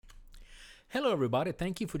Hello, everybody.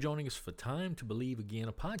 Thank you for joining us for Time to Believe Again,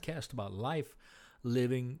 a podcast about life,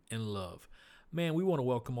 living, and love. Man, we want to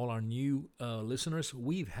welcome all our new listeners.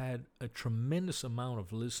 We've had a tremendous amount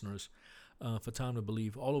of listeners for Time to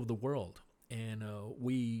Believe all over the world. And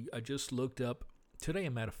I just looked up today,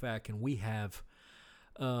 a matter of fact, and we have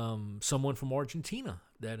someone from Argentina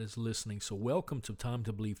that is listening. So welcome to Time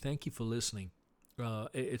to Believe. Thank you for listening.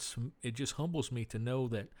 It just humbles me to know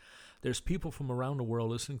that there's people from around the world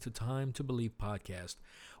listening to Time to Believe podcast,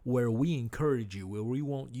 where we encourage you, where we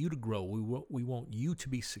want you to grow, we want you to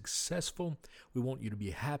be successful, we want you to be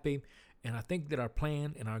happy, and I think that our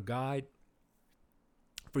plan and our guide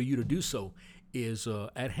for you to do so is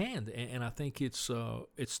at hand, and I think it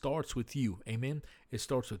starts with you. Amen. It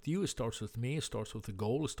starts with you. It starts with me. It starts with the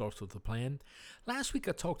goal. It starts with the plan. Last week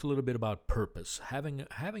I talked a little bit about purpose,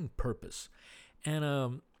 having purpose.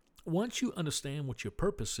 And once you understand what your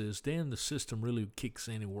purpose is, then the system really kicks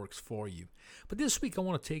in and works for you. But this week I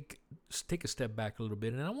want to take a step back a little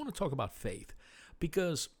bit, and I want to talk about faith,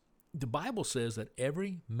 because the Bible says that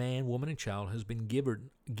every man, woman, and child has been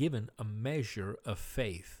given a measure of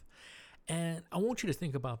faith. And I want you to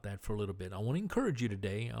think about that for a little bit. I want to encourage you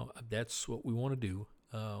today. That's what we want to do.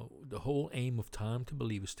 The whole aim of Time to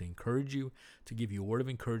Believe is to encourage you, to give you a word of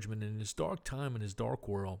encouragement in this dark time, in this dark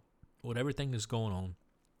world, with everything that's going on.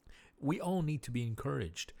 We all need to be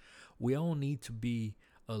encouraged. We all need to be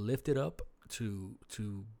lifted up, to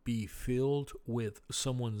be filled with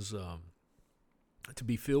to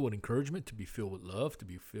be filled with encouragement, to be filled with love, to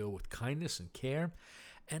be filled with kindness and care.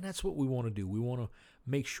 And that's what we want to do. We want to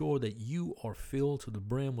make sure that you are filled to the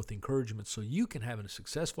brim with encouragement so you can have a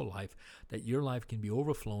successful life, that your life can be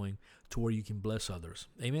overflowing to where you can bless others.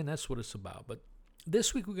 Amen. That's what it's about. But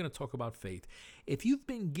this week we're going to talk about faith. If you've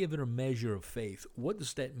been given a measure of faith, what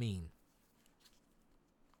does that mean?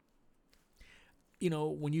 You know,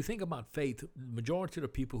 when you think about faith, the majority of the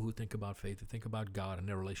people who think about faith, they think about God and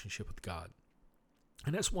their relationship with God.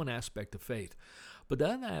 And that's one aspect of faith. But the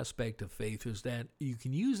other aspect of faith is that you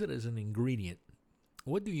can use it as an ingredient.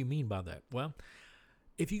 What do you mean by that? Well,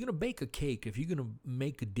 if you're going to bake a cake, if you're going to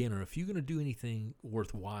make a dinner, if you're going to do anything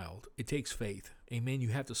worthwhile, it takes faith. Amen. You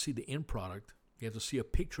have to see the end product. You have to see a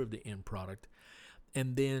picture of the end product,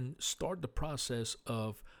 and then start the process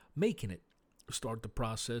of making it. Start the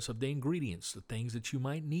process of the ingredients, the things that you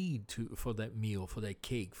might need for that meal, for that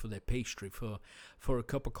cake, for that pastry, for a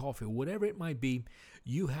cup of coffee, whatever it might be.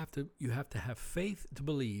 You have to have faith to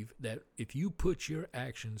believe that if you put your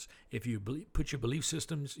actions, if you put your belief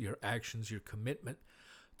systems, your actions, your commitment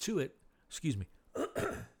to it,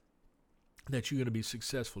 that you're going to be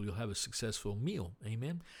successful. You'll have a successful meal.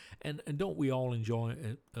 Amen. And don't we all enjoy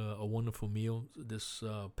a wonderful meal? This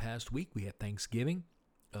past week we had Thanksgiving.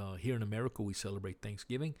 Here in America, we celebrate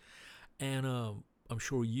Thanksgiving, and I'm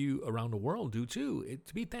sure you around the world do too.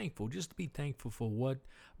 To be thankful, just to be thankful for what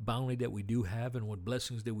bounty that we do have and what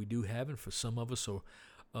blessings that we do have, and for some of us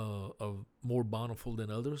are more bountiful than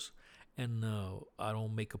others. And I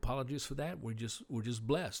don't make apologies for that. We're just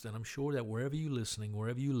blessed, and I'm sure that wherever you're listening,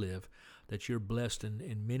 wherever you live, that you're blessed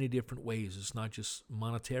in many different ways. It's not just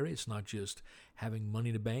monetary. It's not just having money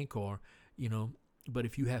in the bank, or but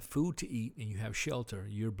if you have food to eat and you have shelter,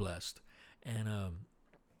 you're blessed. And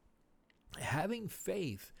having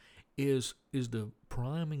faith is the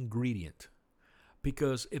prime ingredient,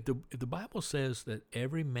 because if the Bible says that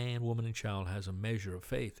every man, woman, and child has a measure of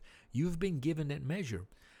faith, you've been given that measure,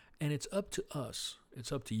 and it's up to us.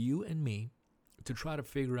 It's up to you and me to try to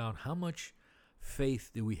figure out how much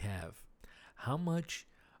faith do we have, how much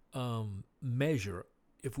measure.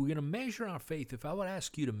 If we're going to measure our faith, if I would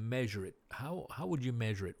ask you to measure it, how would you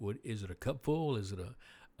measure it? Is it a cup full? Is it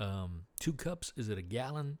a 2 cups? Is it a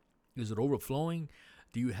gallon? Is it overflowing?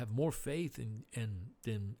 Do you have more faith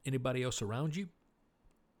than anybody else around you?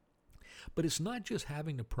 But it's not just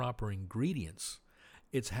having the proper ingredients.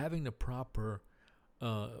 It's having the proper,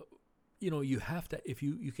 you have to, if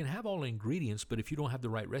you can have all the ingredients, but if you don't have the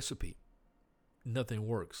right recipe, nothing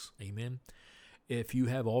works. Amen. If you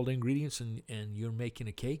have all the ingredients and you're making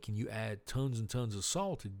a cake and you add tons and tons of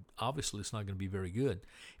salt, obviously it's not going to be very good.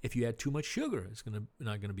 If you add too much sugar, it's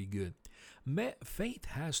not going to be good. Faith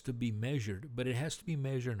has to be measured, but it has to be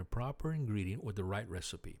measured in a proper ingredient with the right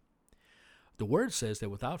recipe. The word says that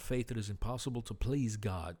without faith it is impossible to please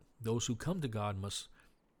God. Those who come to God must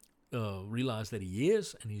realize that He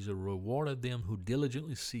is, and He's a rewarder of them who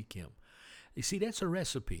diligently seek Him. You see, that's a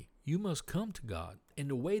recipe. You must come to God in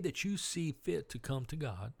the way that you see fit to come to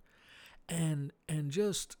God, and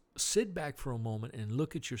just sit back for a moment and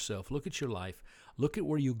look at yourself, look at your life, look at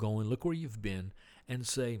where you're going, look where you've been, and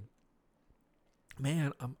say,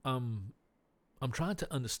 man, I'm trying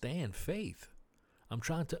to understand faith. I'm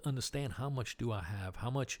trying to understand how much do I have? How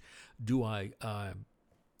much do I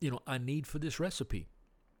need for this recipe?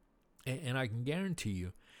 And I can guarantee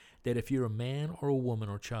you that if you're a man or a woman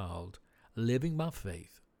or child living by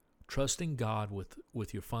faith, trusting God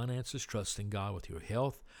with your finances, trusting God with your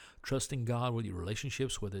health, trusting God with your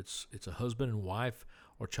relationships, whether it's a husband and wife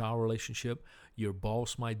or child relationship, your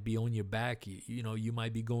boss might be on your back. You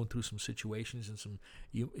might be going through some situations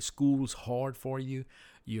and school's hard for you.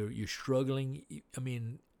 You're struggling. I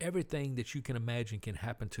mean, everything that you can imagine can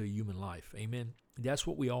happen to a human life. Amen. That's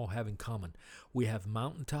what we all have in common. We have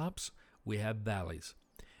mountaintops, we have valleys.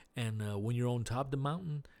 And when you're on top of the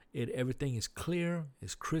mountain, everything is clear,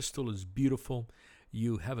 is crystal, is beautiful.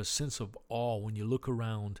 You have a sense of awe when you look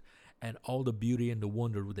around at all the beauty and the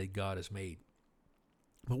wonder that God has made.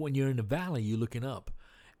 But when you're in the valley, you're looking up.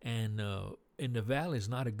 And in the valley is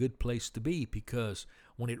not a good place to be, because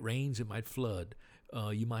when it rains, it might flood.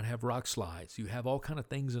 You might have rock slides. You have all kind of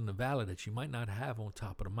things in the valley that you might not have on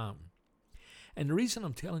top of the mountain. And the reason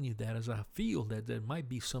I'm telling you that is I feel that there might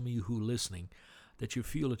be some of you who are listening, that you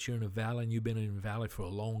feel that you're in a valley and you've been in a valley for a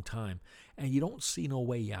long time and you don't see no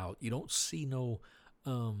way out. You don't see no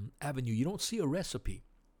avenue. You don't see a recipe.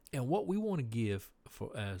 And what we want to give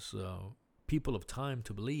as people of time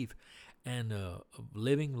to believe and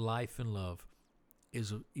living life in love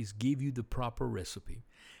is give you the proper recipe.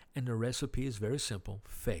 And the recipe is very simple: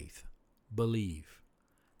 faith, believe,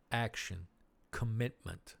 action,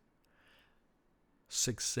 commitment,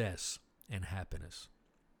 success, and happiness.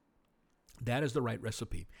 That is the right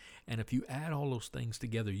recipe. And if you add all those things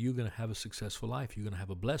together, you're going to have a successful life. You're going to have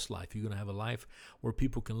a blessed life. You're going to have a life where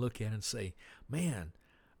people can look at and say, man,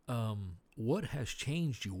 what has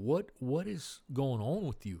changed you? What is going on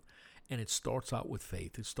with you? And it starts out with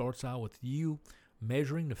faith. It starts out with you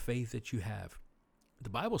measuring the faith that you have. The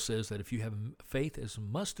Bible says that if you have faith as a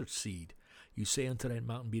mustard seed, you say unto that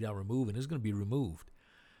mountain, be thou removed, and it's going to be removed.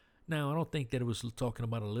 Now, I don't think that it was talking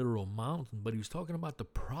about a literal mountain, but he was talking about the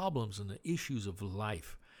problems and the issues of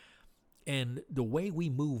life. And the way we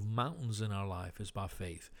move mountains in our life is by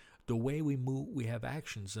faith. The way we have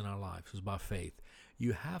actions in our life is by faith.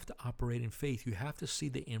 You have to operate in faith. You have to see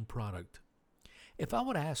the end product. If I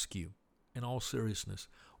would ask you, in all seriousness,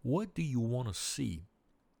 what do you want to see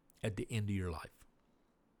at the end of your life?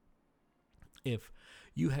 If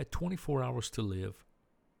you had 24 hours to live,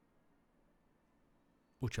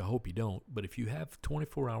 which I hope you don't, but if you have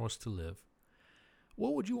 24 hours to live,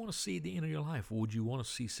 what would you want to see at the end of your life? Would you want to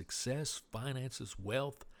see success, finances,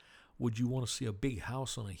 wealth? Would you want to see a big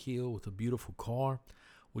house on a hill with a beautiful car?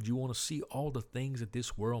 Would you want to see all the things that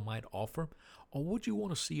this world might offer? Or would you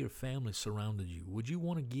want to see your family surrounded you? Would you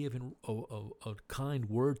want to give a kind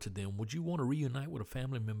word to them? Would you want to reunite with a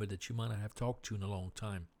family member that you might not have talked to in a long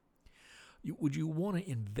time? Would you want to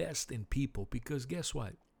invest in people? Because guess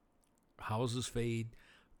what? Houses fade,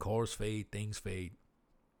 cars fade, things fade.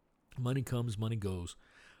 Money comes, money goes.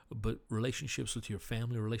 But relationships with your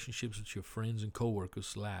family, relationships with your friends and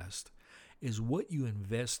coworkers last. Is what you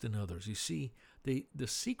invest in others. You see, the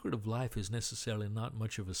secret of life is necessarily not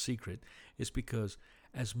much of a secret. It's because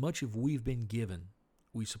as much as we've been given,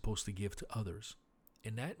 we're supposed to give to others.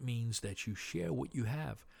 And that means that you share what you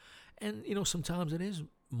have. And, sometimes it is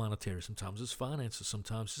monetary. Sometimes it's finances.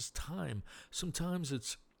 Sometimes it's time. Sometimes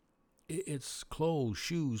it's clothes,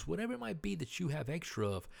 shoes, whatever it might be that you have extra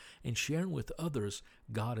of, and sharing with others.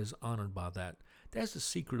 God is honored by that. That's the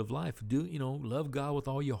secret of life. Love God with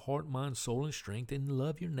all your heart, mind, soul, and strength, and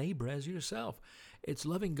love your neighbor as yourself. It's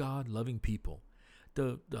loving God, loving people.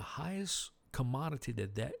 The highest commodity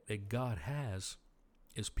that God has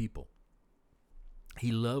is people.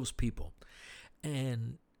 He loves people.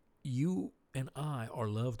 And you and I are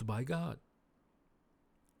loved by God.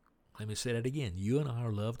 Let me say that again. You and I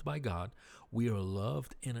are loved by God. We are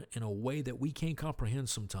loved in a way that we can't comprehend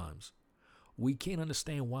sometimes. We can't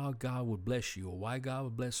understand why God would bless you or why God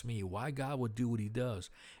would bless me, or why God would do what he does.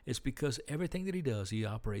 It's because everything that he does, he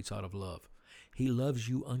operates out of love. He loves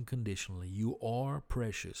you unconditionally. You are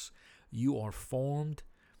precious. You are formed.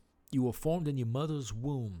 You were formed in your mother's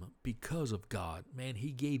womb because of God. Man,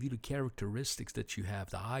 he gave you the characteristics that you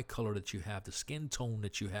have, the eye color that you have, the skin tone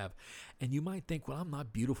that you have. And you might think, well, I'm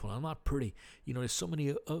not beautiful. I'm not pretty. There's so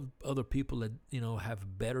many other people that,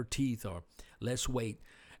 have better teeth or less weight.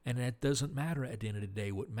 And that doesn't matter at the end of the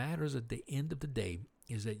day. What matters at the end of the day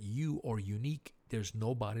is that you are unique. There's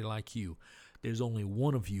nobody like you. There's only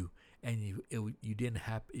one of you. And you didn't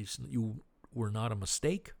have, you were not a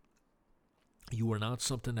mistake. You were not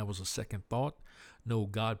something that was a second thought. No,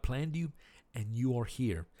 God planned you, and you are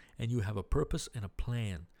here. And you have a purpose and a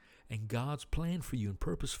plan. And God's plan for you and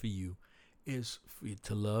purpose for you is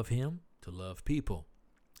to love him, to love people.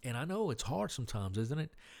 And I know it's hard sometimes, isn't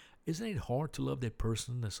it? Isn't it hard to love that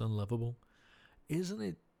person that's unlovable? Isn't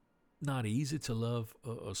it not easy to love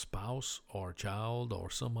a spouse or a child or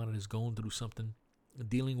somebody that's going through something,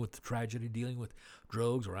 dealing with tragedy, dealing with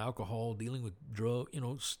drugs or alcohol, dealing with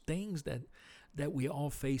things that we all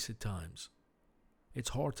face at times. It's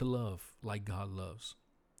hard to love like God loves.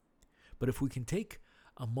 But if we can take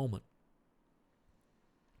a moment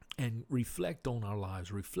and reflect on our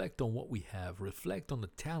lives, reflect on what we have, reflect on the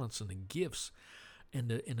talents and the gifts and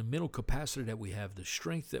the mental capacity that we have, the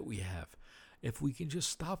strength that we have. If we can just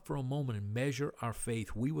stop for a moment and measure our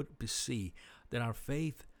faith, we would see that our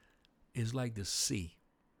faith is like the sea.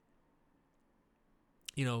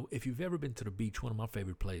 If you've ever been to the beach, one of my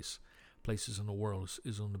favorite places in the world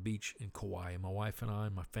is on the beach in Kauai. And my wife and I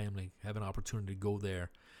and my family have an opportunity to go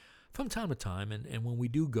there from time to time. And when we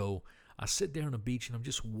do go, I sit there on the beach and I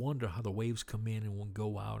just wonder how the waves come in and will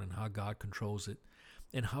go out and how God controls it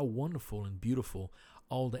and how wonderful and beautiful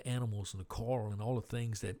all the animals and the coral and all the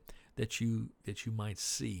things that you might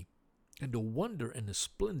see, and the wonder and the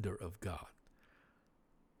splendor of God.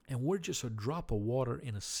 And we're just a drop of water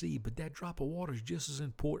in a sea, but that drop of water is just as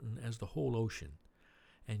important as the whole ocean.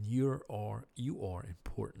 And you are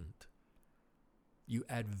important. You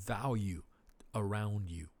add value around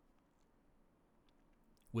you.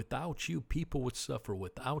 Without you, people would suffer.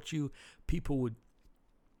 Without you, people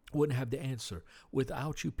wouldn't have the answer.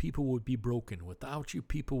 Without you, people would be broken. Without you,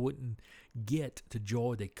 people wouldn't get the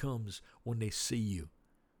joy that comes when they see you.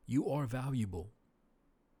 You are valuable.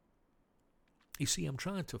 You see, I'm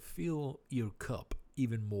trying to fill your cup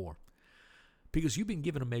even more, because you've been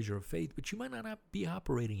given a measure of faith, but you might not be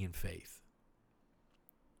operating in faith.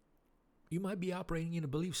 You might be operating in a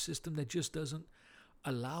belief system that just doesn't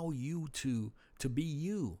allow you to be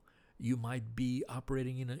you. You might be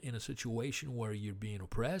operating in a situation where you're being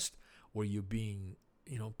oppressed, where you're being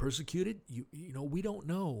persecuted. We don't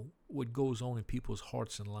know what goes on in people's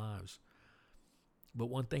hearts and lives. But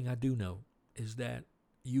one thing I do know is that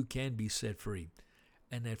you can be set free.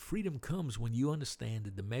 And that freedom comes when you understand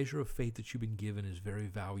that the measure of faith that you've been given is very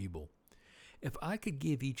valuable. If I could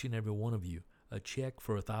give each and every one of you a check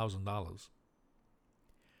for $1,000,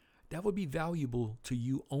 that would be valuable to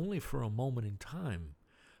you only for a moment in time.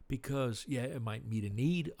 Because, it might meet a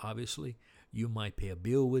need, obviously. You might pay a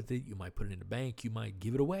bill with it. You might put it in the bank. You might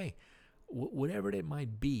give it away. Whatever that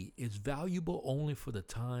might be, it's valuable only for the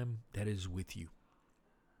time that is with you.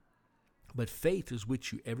 But faith is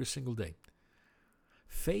with you every single day.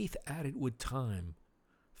 Faith added with time.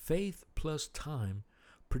 Faith plus time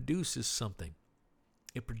produces something.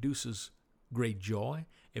 It produces great joy.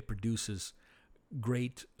 It produces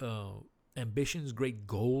great ambitions, great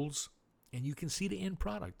goals. And you can see the end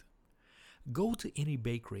product. Go to any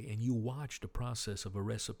bakery and you watch the process of a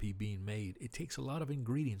recipe being made. It takes a lot of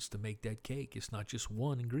ingredients to make that cake. It's not just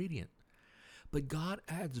one ingredient. But God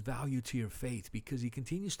adds value to your faith because he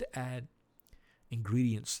continues to add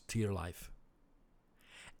ingredients to your life.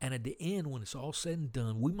 And at the end, when it's all said and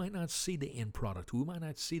done, we might not see the end product. We might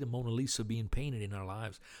not see the Mona Lisa being painted in our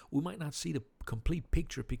lives. We might not see the complete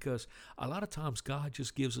picture because a lot of times God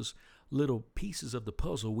just gives us little pieces of the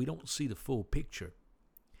puzzle. We don't see the full picture.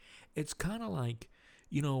 It's kind of like,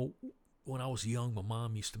 when I was young, my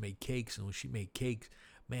mom used to make cakes. And when she made cakes,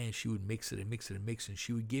 man, she would mix it and mix it and mix it. And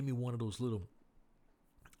she would give me one of those little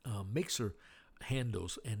mixer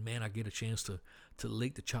handles. And man, I get a chance to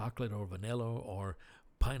lick the chocolate or vanilla or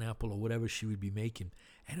pineapple or whatever she would be making.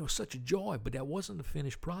 And it was such a joy, but that wasn't the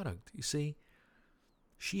finished product. You see,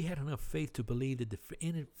 she had enough faith to believe that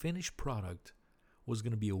the finished product was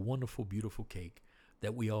going to be a wonderful, beautiful cake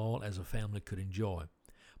that we all as a family could enjoy.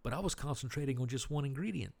 But I was concentrating on just one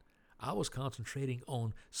ingredient. I was concentrating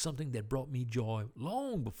on something that brought me joy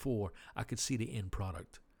long before I could see the end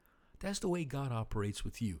product. That's the way God operates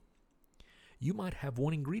with you. You might have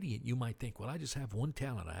one ingredient. You might think, well, I just have one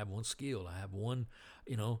talent. I have one skill. I have one,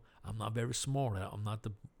 I'm not very smart. I'm not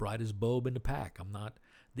the brightest bulb in the pack. I'm not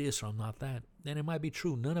this or I'm not that. And it might be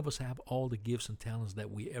true. None of us have all the gifts and talents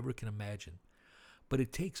that we ever can imagine. But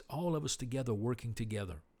it takes all of us together working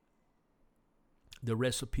together. The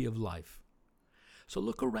recipe of life. So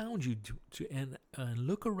look around you and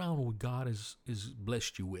look around what God has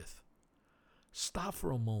blessed you with. Stop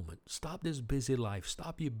for a moment. Stop this busy life.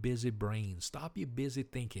 Stop your busy brain. Stop your busy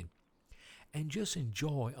thinking. And just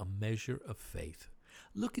enjoy a measure of faith.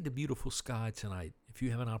 Look at the beautiful sky tonight. If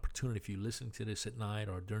you have an opportunity, if you're listening to this at night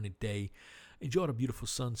or during the day, enjoy the beautiful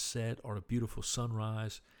sunset or the beautiful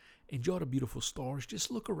sunrise. Enjoy the beautiful stars. Just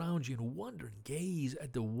look around you and wonder and gaze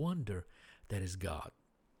at the wonder that is God.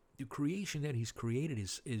 The creation that he's created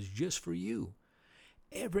is just for you.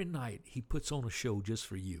 Every night he puts on a show just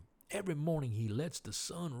for you. Every morning he lets the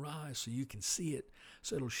sun rise so you can see it,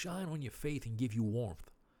 so it'll shine on your faith and give you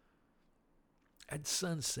warmth. At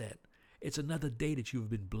sunset, it's another day that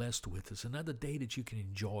you've been blessed with. It's another day that you can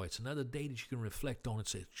enjoy. It's another day that you can reflect on and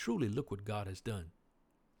say, truly, look what God has done.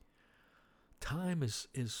 Time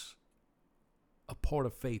is a part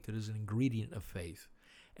of faith. It is an ingredient of faith.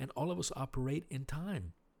 And all of us operate in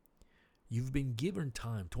time. You've been given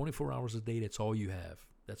time, 24 hours a day. That's all you have.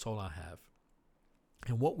 That's all I have.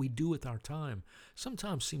 And what we do with our time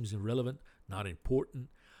sometimes seems irrelevant, not important,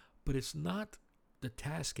 but it's not the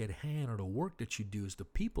task at hand or the work that you do. Is the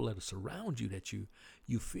people that surround you that you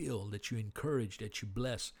feel, that you encourage, that you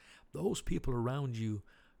bless. Those people around you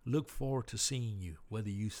look forward to seeing you, whether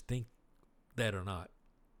you think that or not.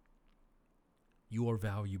 You are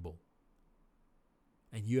valuable.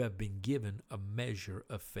 And you have been given a measure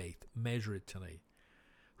of faith. Measure it today.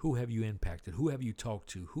 Who have you impacted? Who have you talked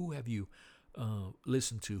to? Who have you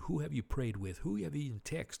listened to? Who have you prayed with? Who have you even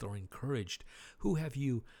texted or encouraged? Who have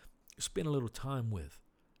you spent a little time with?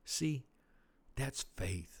 See, that's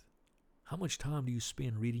faith. How much time do you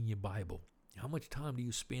spend reading your Bible? How much time do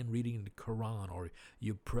you spend reading the Quran or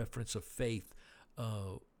your preference of faith,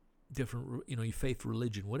 different, your faith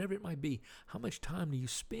religion, whatever it might be? How much time do you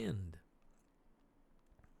spend?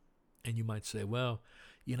 And you might say, well,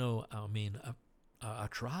 I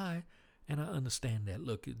try, and I understand that.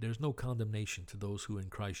 Look, there's no condemnation to those who are in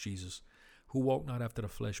Christ Jesus, who walk not after the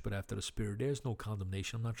flesh, but after the Spirit. There's no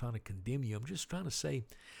condemnation. I'm not trying to condemn you. I'm just trying to say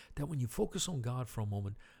that when you focus on God for a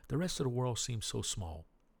moment, the rest of the world seems so small.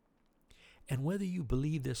 And whether you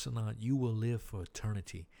believe this or not, you will live for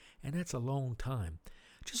eternity. And that's a long time.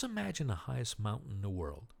 Just imagine the highest mountain in the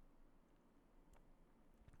world.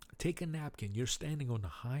 Take a napkin. You're standing on the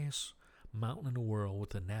highest mountain in the world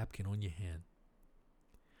with a napkin on your hand.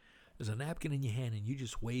 There's a napkin in your hand and you're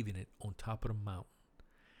just waving it on top of the mountain.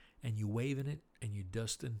 And you're waving it and you're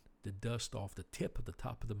dusting the dust off the tip of the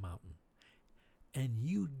top of the mountain. And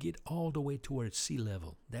you get all the way to where it's sea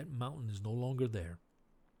level. That mountain is no longer there.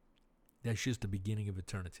 That's just the beginning of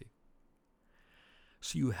eternity.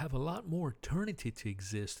 So you have a lot more eternity to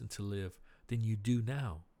exist and to live than you do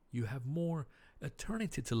now. You have more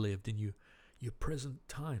eternity to live than your present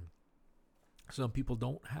time. Some people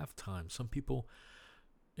don't have time. Some people,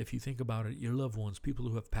 if you think about it, your loved ones, people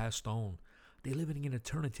who have passed on, they're living in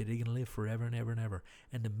eternity. They're going to live forever and ever and ever.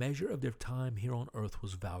 And the measure of their time here on earth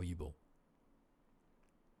was valuable.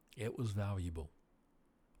 It was valuable.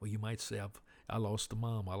 Well, you might say, I lost a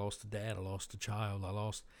mom, I lost a dad, I lost a child,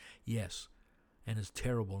 yes. And it's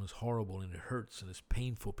terrible and it's horrible and it hurts and it's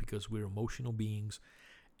painful because we're emotional beings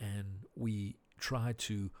and we try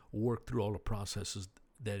to work through all the processes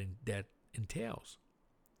that entails.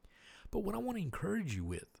 But what I want to encourage you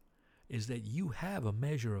with is that you have a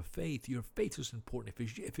measure of faith. Your faith is important.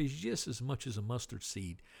 If it's just as much as a mustard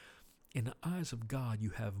seed, in the eyes of God, you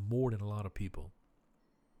have more than a lot of people.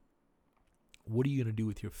 What are you going to do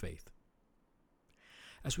with your faith?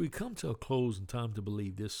 As we come to a close in Time to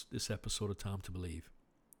Believe, this episode of Time to Believe,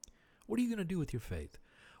 what are you going to do with your faith?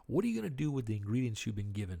 What are you going to do with the ingredients you've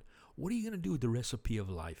been given? What are you going to do with the recipe of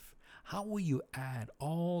life? How will you add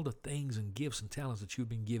all the things and gifts and talents that you've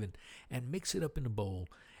been given and mix it up in a bowl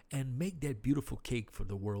and make that beautiful cake for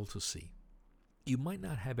the world to see? You might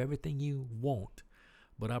not have everything you want,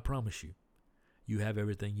 but I promise you, you have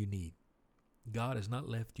everything you need. God has not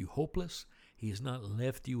left you hopeless. He has not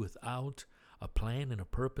left you without a plan and a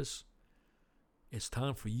purpose. It's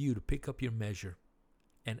time for you to pick up your measure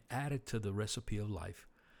and add it to the recipe of life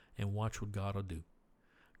and watch what God will do.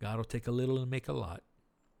 God will take a little and make a lot.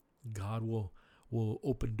 God will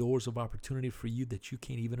open doors of opportunity for you that you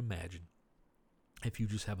can't even imagine if you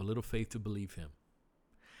just have a little faith to believe Him.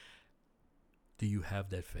 Do you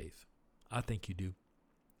have that faith? I think you do.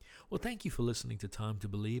 Well, thank you for listening to Time to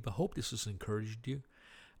Believe. I hope this has encouraged you.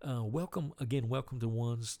 Welcome to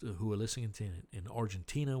ones who are listening to in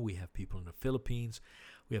Argentina. We have people in the Philippines.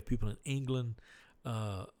 We have people in England.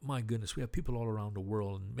 My goodness, we have people all around the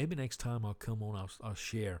world. And maybe next time I'll come on, I'll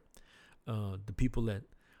share the people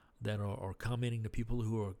that are commenting, the people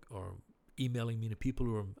who are emailing me, the people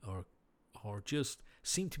who are just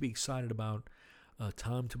seem to be excited about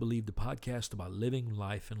Time to Believe, the podcast about living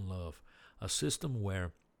life in love, a system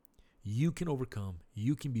where you can overcome,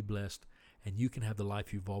 you can be blessed, and you can have the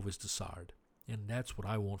life you've always desired. And that's what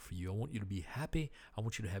I want for you. I want you to be happy. I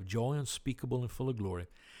want you to have joy unspeakable and full of glory.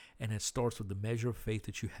 And it starts with the measure of faith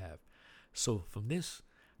that you have. So from this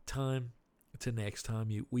time to next time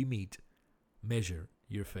we meet, measure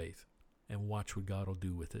your faith and watch what God will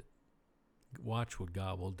do with it. Watch what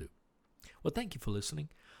God will do. Well, thank you for listening.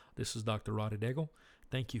 This is Dr. Roddy Daigle.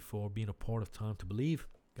 Thank you for being a part of Time to Believe.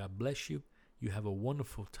 God bless you. You have a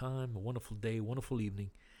wonderful time, a wonderful day, wonderful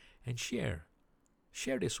evening, and share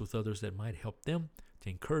this with others that might help them, to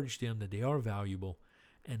encourage them that they are valuable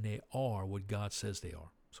and they are what God says they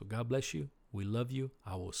are. So God bless you. We love you.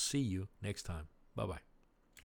 I will see you next time. Bye-bye.